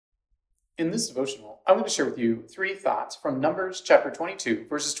In this devotional, I'm going to share with you 3 thoughts from Numbers chapter 22,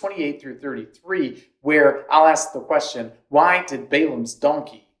 verses 28 through 33, where I'll ask the question, why did Balaam's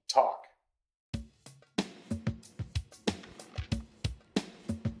donkey talk?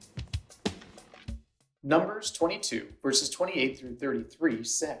 Numbers 22, verses 28 through 33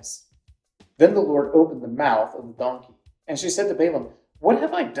 says, Then the Lord opened the mouth of the donkey, and she said to Balaam, What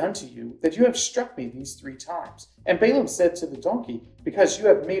have I done to you that you have struck me these 3 times? And Balaam said to the donkey, Because you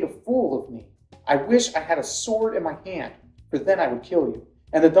have made a fool of me. I wish I had a sword in my hand, for then I would kill you.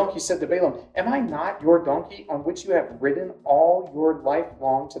 And the donkey said to Balaam, Am I not your donkey on which you have ridden all your life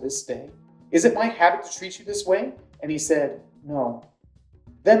long to this day? Is it my habit to treat you this way? And he said, No.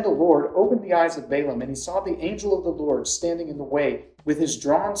 Then the Lord opened the eyes of Balaam, and he saw the angel of the Lord standing in the way with his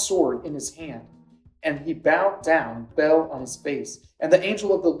drawn sword in his hand. And he bowed down and fell on his face. And the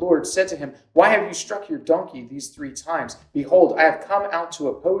angel of the Lord said to him, Why have you struck your donkey these 3 times? Behold, I have come out to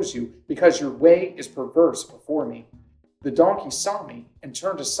oppose you, because your way is perverse before me. The donkey saw me and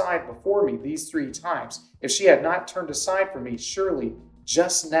turned aside before me these 3 times. If she had not turned aside from me, surely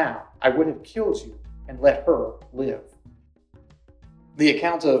just now I would have killed you and let her live. The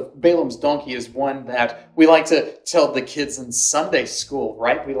account of Balaam's donkey is one that we like to tell the kids in Sunday school,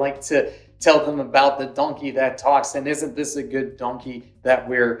 right? We like to tell them about the donkey that talks, and isn't this a good donkey that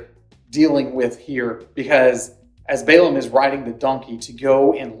we're dealing with here? Because as Balaam is riding the donkey to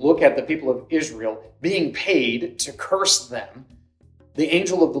go and look at the people of Israel being paid to curse them, the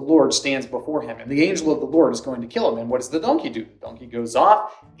angel of the Lord stands before him, and the angel of the Lord is going to kill him. And what does the donkey do? The donkey goes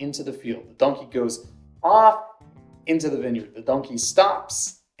off into the field. The donkey goes off into the vineyard. The donkey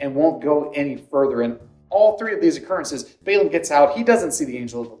stops and won't go any further. And all 3 of these occurrences, Balaam gets out. He doesn't see the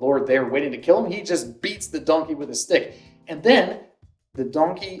angel of the Lord there waiting to kill him. He just beats the donkey with a stick. And then the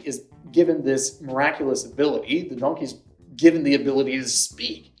donkey is given this miraculous ability. The donkey's given the ability to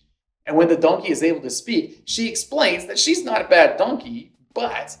speak. And when the donkey is able to speak, she explains that she's not a bad donkey,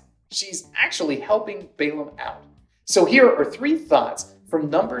 but she's actually helping Balaam out. So here are 3 thoughts from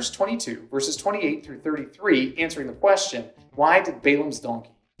Numbers 22, verses 28 through 33, answering the question, why did Balaam's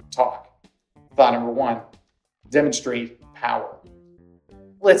donkey talk? Thought number 1, demonstrate power.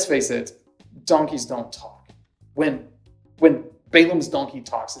 Let's face it, donkeys don't talk. When Balaam's donkey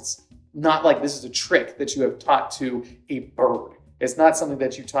talks, it's not like this is a trick that you have taught to a bird. It's not something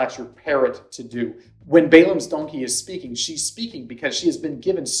that you taught your parrot to do. When Balaam's donkey is speaking, she's speaking because she has been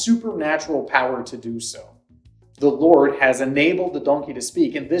given supernatural power to do so. The Lord has enabled the donkey to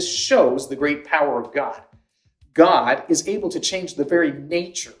speak, and this shows the great power of God. God is able to change the very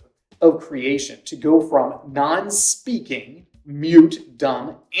nature of creation, to go from non-speaking, mute,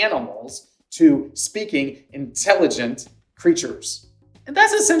 dumb animals to speaking, intelligent creatures. And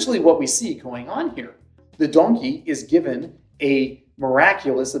that's essentially what we see going on here. The donkey is given a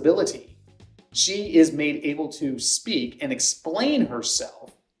miraculous ability. She is made able to speak and explain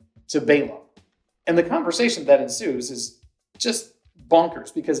herself to Balaam. And the conversation that ensues is just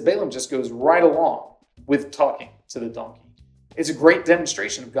bonkers because Balaam just goes right along with talking to the donkey. It's a great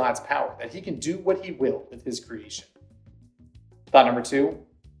demonstration of God's power, that he can do what he will with his creation. Thought number 2,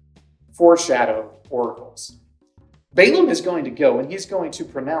 foreshadow oracles. Balaam is going to go and he's going to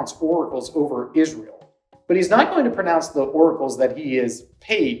pronounce oracles over Israel, but he's not going to pronounce the oracles that he is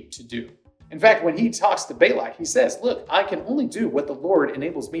paid to do. In fact, when he talks to Balak, he says, Look, I can only do what the Lord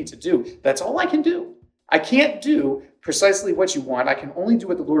enables me to do. That's all I can do. I can't do precisely what you want. I can only do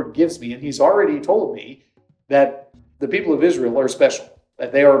what the Lord gives me. And he's already told me that the people of Israel are special,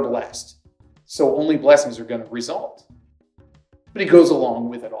 that they are blessed. So only blessings are going to result. But he goes along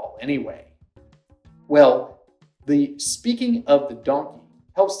with it all anyway. Well, the speaking of the donkey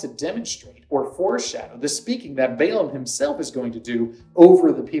helps to demonstrate or foreshadow the speaking that Balaam himself is going to do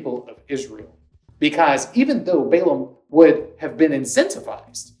over the people of Israel. Because even though Balaam would have been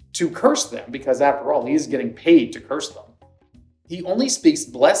incentivized to curse them, because after all, he is getting paid to curse them, he only speaks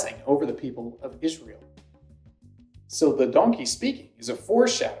blessing over the people of Israel. So the donkey speaking is a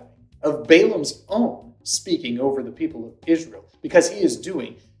foreshadowing of Balaam's own speaking over the people of Israel, because he is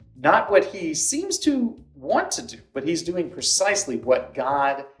doing not what he seems to want to do, but he's doing precisely what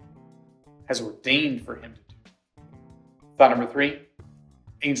God has ordained for him to do. Thought number 3,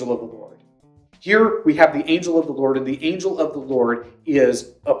 angel of the Lord. Here we have the angel of the Lord, and the angel of the Lord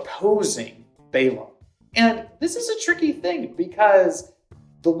is opposing Balaam. And this is a tricky thing because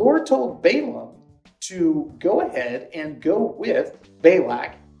the Lord told Balaam to go ahead and go with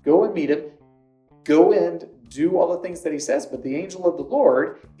Balak, go and meet him, go and do all the things that he says, but the angel of the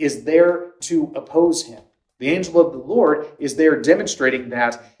Lord is there to oppose him. The angel of the Lord is there demonstrating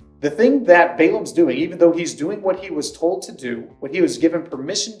that The thing that Balaam's doing, even though he's doing what he was told to do, what he was given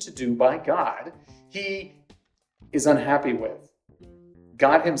permission to do by God, he is unhappy with.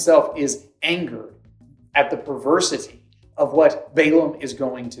 God himself is angered at the perversity of what Balaam is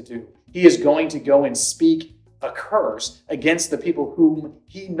going to do. He is going to go and speak a curse against the people whom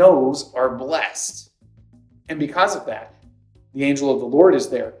he knows are blessed. And because of that, the angel of the Lord is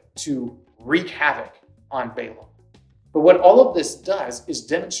there to wreak havoc on Balaam. But what all of this does is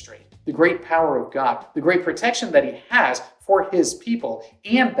demonstrate the great power of God, the great protection that he has for his people,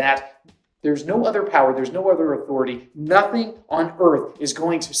 and that there's no other power, there's no other authority, nothing on earth is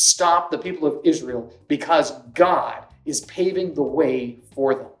going to stop the people of Israel because God is paving the way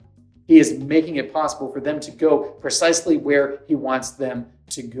for them. He is making it possible for them to go precisely where he wants them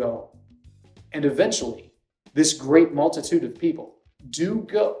to go. And eventually, this great multitude of people do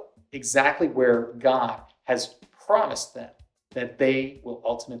go exactly where God has promised them that they will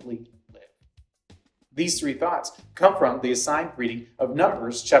ultimately live. These three thoughts come from the assigned reading of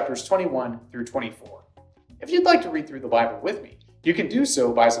Numbers chapters 21 through 24. If you'd like to read through the Bible with me, you can do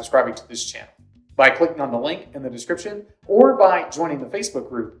so by subscribing to this channel, by clicking on the link in the description, or by joining the Facebook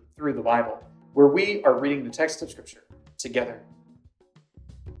group Through the Bible, where we are reading the text of Scripture together.